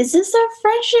this a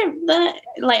friendship that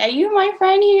like, are you my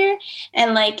friend here?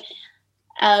 And like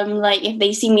if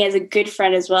they see me as a good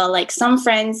friend as well. Like some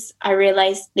friends, I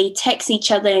realize they text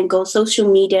each other and go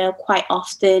social media quite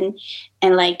often.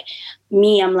 And like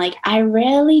me, I'm like, I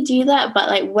rarely do that. But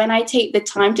like when I take the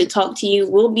time to talk to you,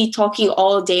 we'll be talking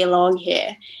all day long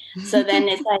here. So then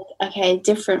it's like, okay,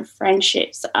 different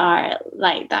friendships are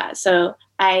like that. So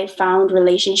I found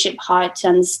relationship hard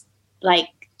to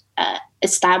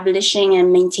establishing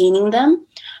and maintaining them.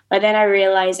 But then I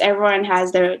realized everyone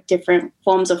has their different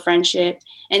forms of friendship,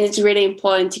 and it's really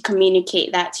important to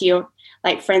communicate that to your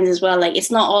like friends as well. Like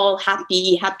it's not all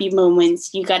happy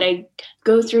moments. You gotta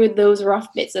go through those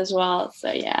rough bits as well.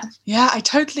 So yeah. Yeah, I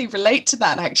totally relate to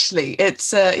that. Actually,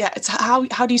 it's it's how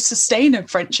do you sustain a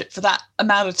friendship for that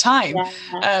amount of time?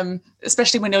 Yeah.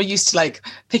 Especially when you're used to like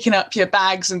picking up your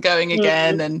bags and going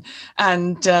again,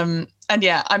 and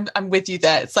yeah, I'm with you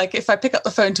there. It's like if I pick up the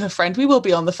phone to a friend, we will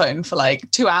be on the phone for like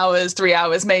 2 hours, 3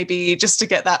 hours, maybe, just to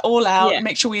get that all out,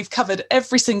 make sure we've covered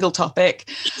every single topic.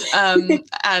 And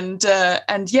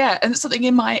it's something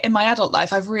in my adult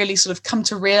life, I've really sort of come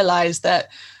to realize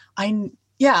that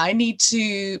I need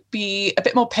to be a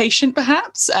bit more patient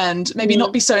perhaps, and maybe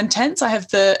not be so intense. I have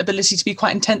the ability to be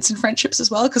quite intense in friendships as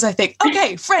well, because I think,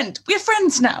 okay, friend, we're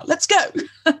friends now. Let's go.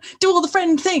 Do all the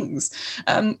friend things.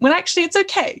 When actually it's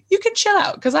okay. You can chill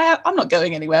out, because I'm not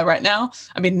going anywhere right now.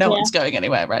 I mean, no one's going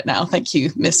anywhere right now. Thank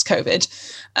you, Miss COVID.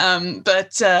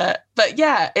 But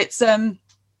yeah, it's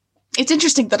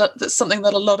interesting that that's something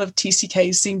that a lot of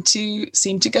TCKs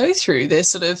seem to go through. This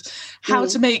sort of how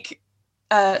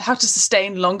to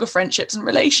sustain longer friendships and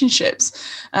relationships.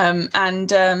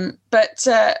 But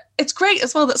it's great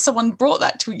as well that someone brought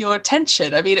that to your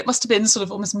attention. I mean, it must have been sort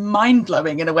of almost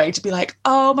mind-blowing in a way to be like,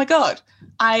 oh my God,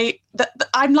 I'm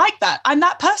like that. I'm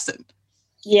that person.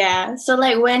 Yeah. So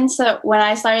like when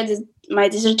I started my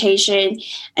dissertation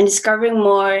and discovering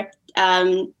more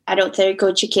adult third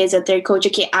culture kids or third culture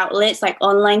kid outlets, like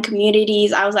online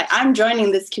communities, I was like, I'm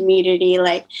joining this community.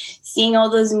 Like seeing all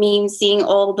those memes, seeing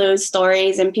all those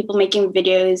stories and people making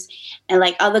videos and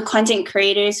like other content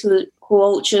creators who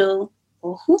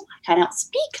I cannot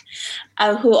speak,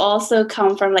 who also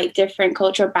come from like different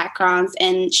cultural backgrounds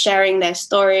and sharing their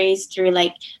stories through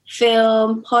like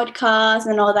film, podcasts,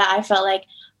 and all that. I felt like,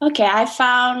 okay, I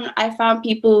found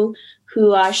people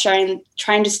who are trying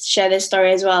to share their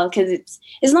story as well, because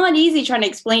it's not easy trying to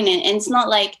explain it, and it's not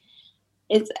like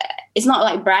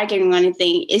bragging or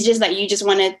anything. It's just that you just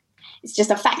want to. It's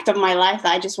just a fact of my life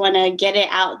that I just want to get it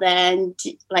out there and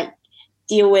like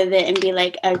deal with it and be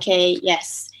like, okay,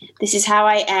 yes, this is how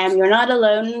I am. You're not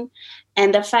alone.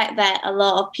 And the fact that a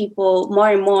lot of people more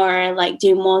and more like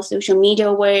do more social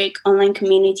media work, online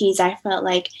communities, I felt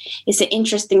like it's an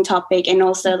interesting topic. And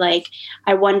also like,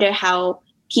 I wonder how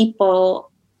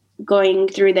people going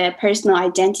through their personal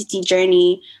identity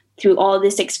journey through all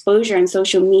this exposure on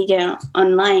social media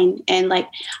online. And like,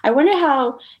 I wonder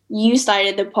how you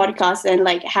started the podcast and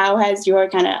like, how has your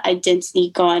kind of identity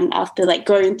gone after like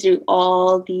going through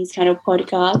all these kind of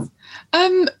podcasts?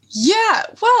 Yeah,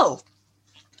 well,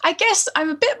 I guess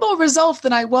I'm a bit more resolved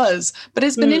than I was, but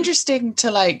it's been interesting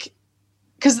to like,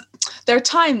 because there are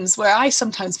times where I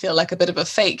sometimes feel like a bit of a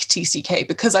fake TCK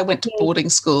because I went to boarding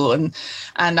school and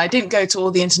I didn't go to all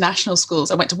the international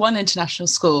schools. I went to one international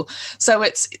school. So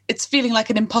it's feeling like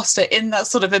an imposter in that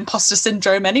sort of imposter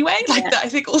syndrome anyway, like that I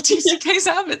think all TCKs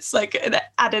have. It's like an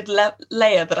added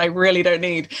layer that I really don't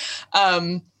need.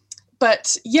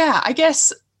 But yeah, I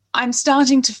guess I'm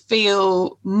starting to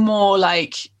feel more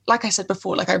like I said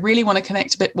before, like I really want to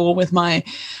connect a bit more with my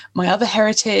other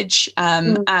heritage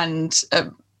and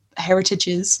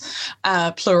heritages,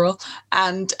 plural.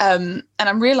 And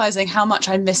I'm realizing how much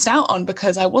I missed out on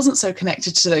because I wasn't so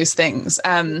connected to those things.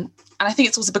 And I think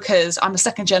it's also because I'm a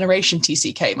second generation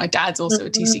TCK. My dad's also a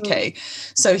TCK.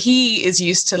 So he is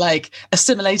used to like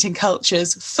assimilating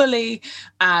cultures fully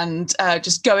and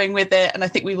just going with it. And I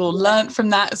think we've all learned from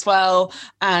that as well.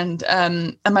 And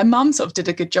my mum sort of did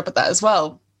a good job at that as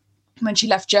well. When she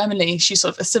left Germany, she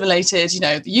sort of assimilated,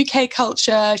 the UK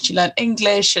culture, she learned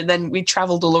English, and then we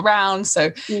traveled all around.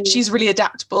 So she's really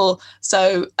adaptable.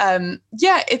 So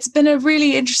it's been a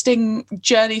really interesting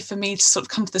journey for me to sort of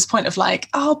come to this point of like,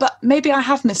 oh, but maybe I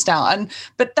have missed out.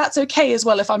 But that's okay as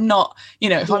well if I'm not,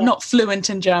 I'm not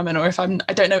fluent in German, or if I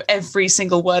don't know every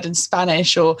single word in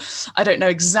Spanish, or I don't know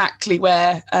exactly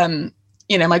where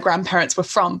my grandparents were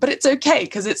from, but it's okay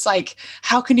because it's like,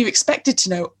 how can you expect it to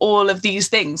know all of these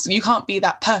things? You can't be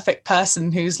that perfect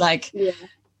person who's like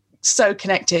so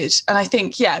connected. And I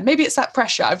think, maybe it's that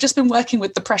pressure. I've just been working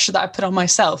with the pressure that I put on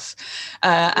myself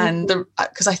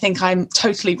because I think I'm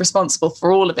totally responsible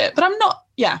for all of it, but I'm not.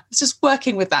 It's just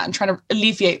working with that and trying to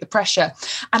alleviate the pressure.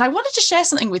 And I wanted to share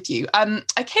something with you.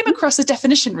 I came across a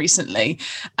definition recently,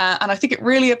 and I think it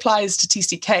really applies to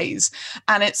TCKs.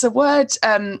 And it's a word,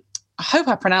 I hope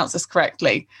I pronounce this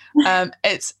correctly.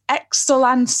 It's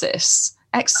exolansis.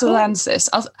 Exolansis.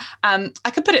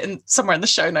 I could put it in somewhere in the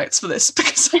show notes for this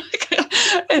because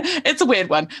it's a weird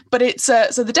one. But it's so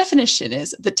the definition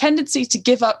is the tendency to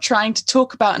give up trying to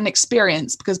talk about an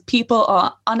experience because people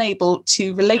are unable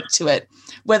to relate to it,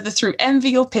 whether through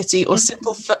envy or pity or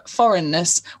simple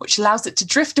foreignness, which allows it to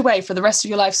drift away for the rest of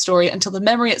your life story until the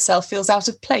memory itself feels out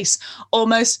of place,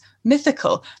 almost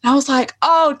mythical. And I was like,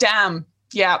 oh, damn.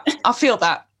 Yeah, I feel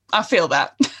that.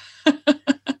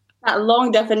 That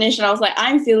long definition, I was like,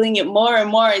 I'm feeling it more and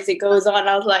more as it goes on.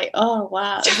 I was like, oh,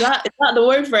 wow. Is that the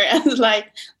word for it? I was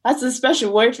like, that's a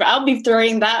special word for it. I'll be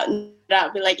throwing that and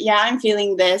I'll be like, yeah, I'm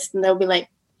feeling this. And they'll be like,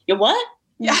 you what?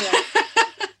 Yeah.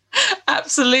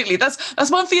 Absolutely. That's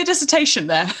one for your dissertation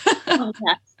there. Oh,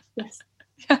 yes.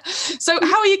 Yeah. So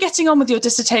how are you getting on with your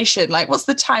dissertation? Like, what's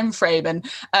the time frame and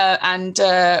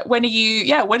when are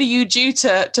you due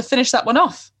to finish that one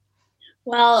off?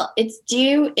 Well, it's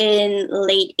due in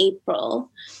late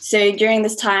April. So during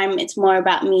this time, it's more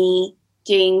about me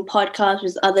doing podcasts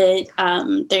with other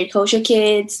third culture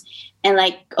kids and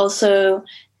like also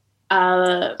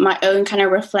my own kind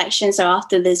of reflection. So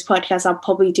after this podcast, I'll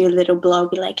probably do a little blog,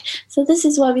 be like, so this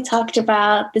is what we talked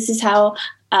about. This is how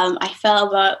I felt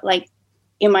about like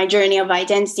in my journey of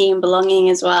identity and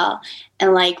belonging as well,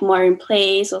 and like more in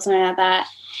place or something like that.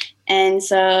 And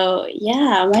so,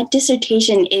 my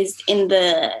dissertation is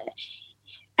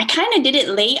I kind of did it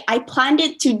late. I planned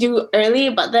it to do early,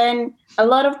 but then a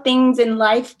lot of things in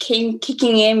life came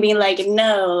kicking in, being like,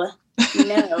 no.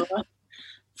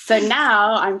 So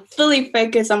now I'm fully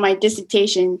focused on my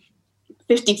dissertation,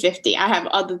 50-50. I have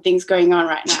other things going on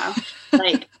right now.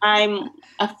 Like I'm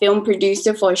a film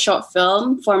producer for a short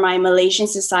film for my Malaysian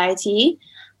society.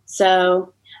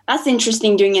 So that's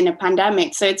interesting doing in a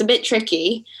pandemic. So it's a bit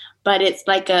tricky, but it's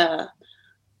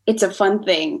it's a fun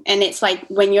thing. And it's like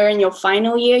when you're in your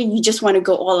final year, you just want to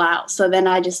go all out. So then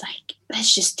I just like,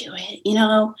 let's just do it. You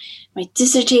know, my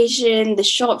dissertation, the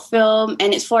short film,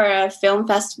 and it's for a film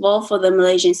festival for the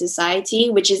Malaysian Society,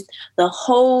 which is the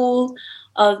whole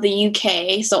of the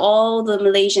UK. So all the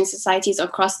Malaysian societies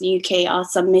across the UK are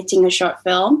submitting a short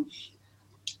film.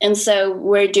 And so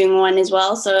we're doing one as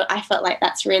well. So I felt like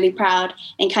that's really proud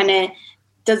and kind of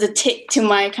does a tick to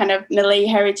my kind of Malay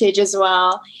heritage as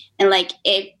well. And like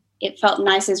it felt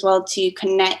nice as well to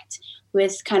connect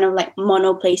with kind of like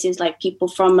mono places, like people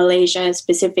from Malaysia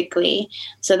specifically.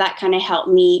 So that kind of helped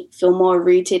me feel more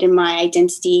rooted in my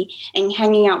identity. And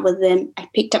hanging out with them, I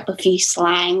picked up a few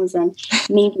slangs and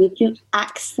maybe a few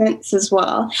accents as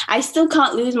well. I still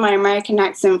can't lose my American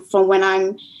accent from when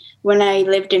I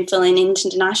lived in Finland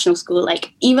international school.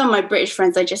 Like even my British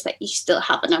friends are just like, you still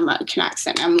have an American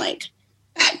accent. I'm like,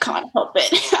 I can't help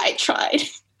it. I tried.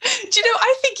 Do you know,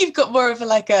 I think you've got more of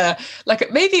a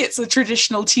maybe it's a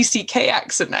traditional TCK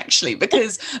accent actually,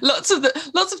 because lots of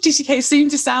TCK seem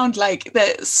to sound like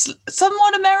they're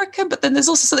somewhat American, but then there's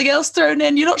also something else thrown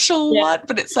in. You're not sure what,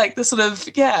 but it's like the sort of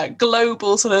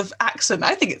global sort of accent.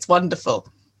 I think it's wonderful.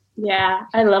 Yeah,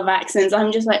 I love accents.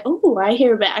 I'm just like, oh, I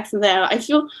hear a bit of accent there. I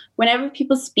feel whenever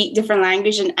people speak different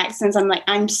language and accents, I'm like,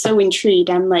 I'm so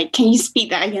intrigued. I'm like, can you speak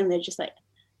that again? They're just like,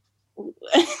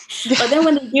 but then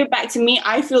when they give it back to me,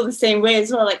 I feel the same way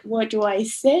as well. Like, what do I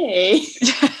say?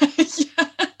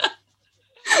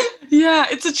 Yeah,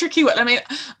 it's a tricky one. I mean,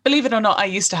 believe it or not, I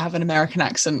used to have an American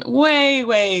accent way,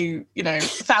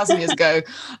 1,000 years ago.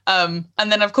 And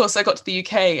then, of course, I got to the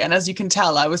UK, and as you can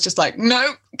tell, I was just like,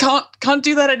 no, can't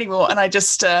do that anymore. And I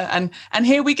just and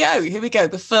here we go,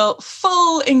 the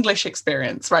full English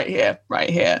experience right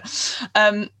here.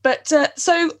 But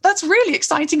so that's really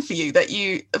exciting for you that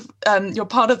you're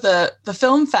part of the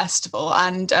film festival,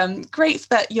 and great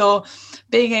that you're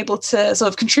being able to sort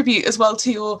of contribute as well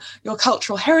to your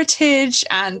cultural heritage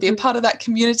and be a part of that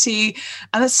community.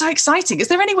 And that's so exciting. Is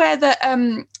there anywhere that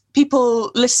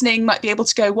people listening might be able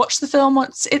to go watch the film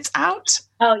once it's out?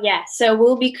 Oh, yeah. So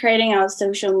we'll be creating our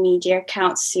social media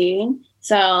account soon.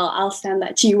 So I'll send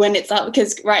that to you when it's up,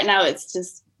 because right now it's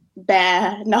just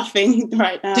bare nothing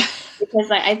right now. Because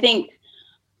like, I think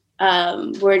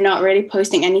we're not really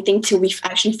posting anything till we've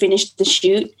actually finished the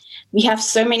shoot. We have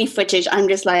so many footage. I'm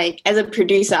just like, as a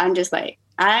producer, I'm just like,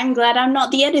 I'm glad I'm not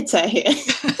the editor here.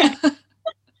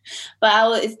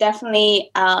 But it's definitely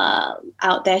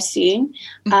out there soon.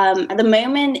 At the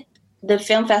moment, the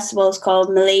film festival is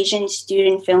called Malaysian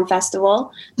Student Film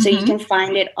Festival. So you can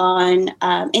find it on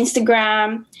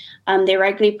Instagram. They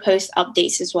regularly post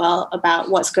updates as well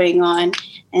about what's going on.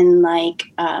 And like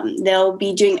they'll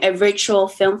be doing a virtual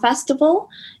film festival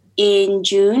in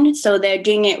June. So they're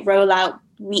doing it rollout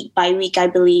week by week, I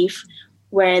believe,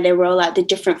 where they roll out the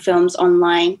different films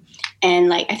online. And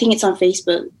like, I think it's on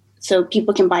Facebook, so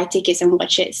people can buy tickets and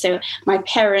watch it. So my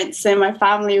parents and my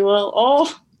family will all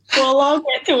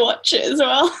get to watch it as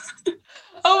well.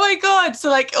 Oh my God. So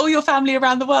like all your family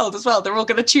around the world as well, they're all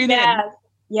going to tune in.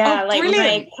 Yeah, oh, like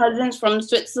brilliant. My cousins from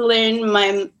Switzerland,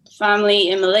 my family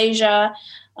in Malaysia.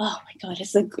 Oh my God,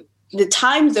 it's like the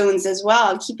time zones as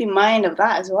well. Keep in mind of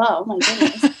that as well. Oh my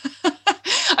goodness.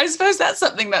 I suppose that's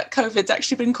something that COVID's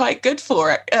actually been quite good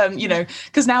for,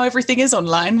 because now everything is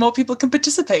online. More people can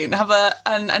participate and have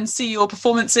and see your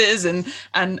performances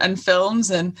and films.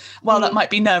 And while that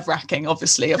might be nerve-wracking,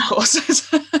 obviously, of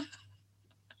course.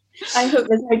 I hope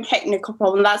there's no technical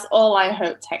problem. That's all I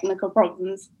hope. Technical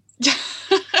problems.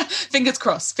 Fingers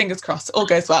crossed. All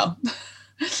goes well.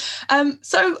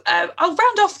 So I'll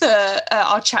round off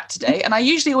our chat today, and I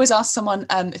usually always ask someone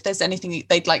if there's anything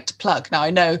they'd like to plug. Now I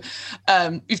know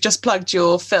you've just plugged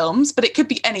your films, but it could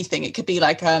be anything. It could be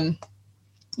like a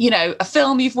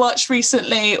film you've watched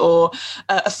recently, or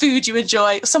a food you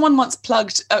enjoy. Someone once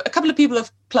plugged, a couple of people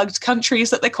have plugged countries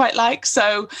that they quite like,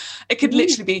 so it could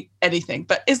literally be anything.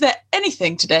 But is there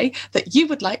anything today that you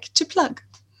would like to plug?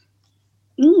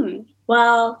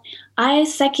 Well,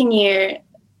 second year,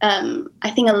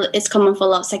 I think it's common for a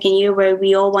lot of second year where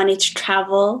we all wanted to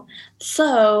travel.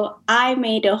 So I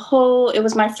made it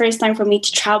was my first time for me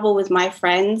to travel with my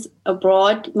friends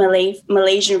abroad,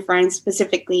 Malaysian friends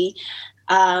specifically,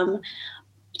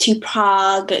 to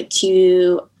Prague,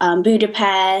 to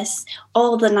Budapest,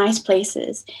 all the nice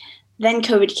places. Then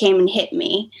COVID came and hit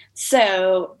me.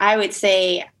 So I would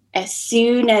say as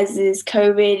soon as this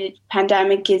COVID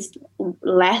pandemic is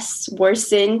less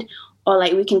worsened, or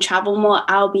like we can travel more,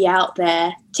 I'll be out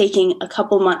there taking a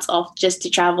couple months off just to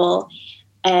travel.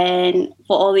 And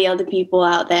for all the other people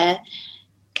out there,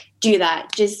 do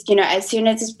that. Just, you know, as soon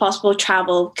as it's possible,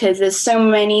 travel, because there's so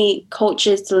many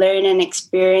cultures to learn and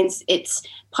experience. It's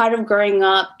part of growing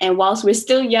up. And whilst we're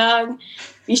still young,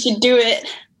 we should do it.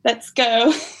 Let's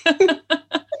go.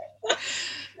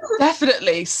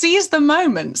 Definitely. Seize the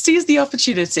moment. Seize the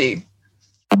opportunity.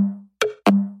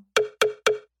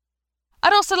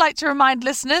 I'd also like to remind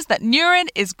listeners that Nurin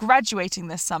is graduating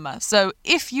this summer. So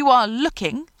if you are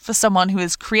looking for someone who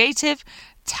is creative,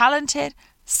 talented,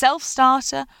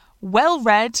 self-starter,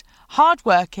 well-read,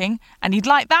 hardworking, and you'd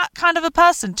like that kind of a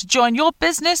person to join your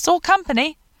business or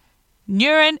company,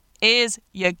 Nurin is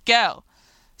your girl.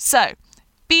 So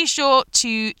be sure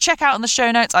to check out on the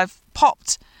show notes. I've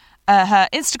popped her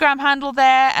Instagram handle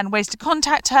there and ways to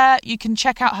contact her. You can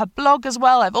check out her blog as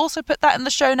well. I've also put that in the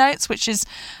show notes, which is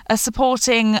a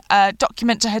supporting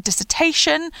document to her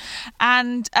dissertation.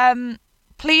 And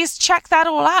please check that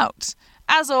all out.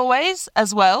 As always,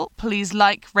 as well, please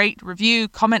like, rate, review,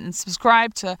 comment and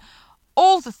subscribe to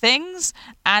all the things.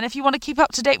 And if you want to keep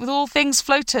up to date with all things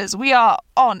Floaters, we are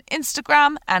on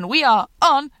Instagram and we are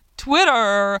on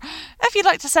Twitter. If you'd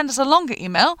like to send us a longer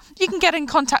email, you can get in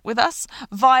contact with us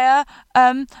via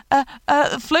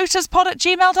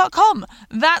floaterspod@gmail.com.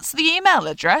 That's the email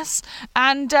address.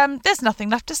 And there's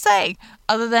nothing left to say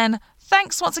other than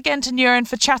thanks once again to Nurin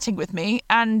for chatting with me.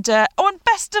 And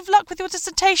best of luck with your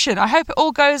dissertation. I hope it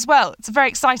all goes well. It's a very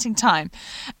exciting time.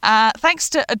 Thanks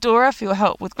to Adora for your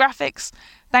help with graphics.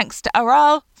 Thanks to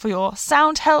Aral for your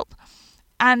sound help.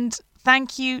 And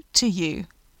thank you to you,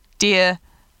 dear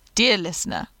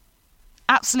listener.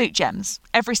 Absolute gems,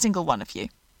 every single one of you.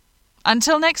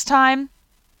 Until next time,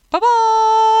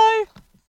 bye-bye!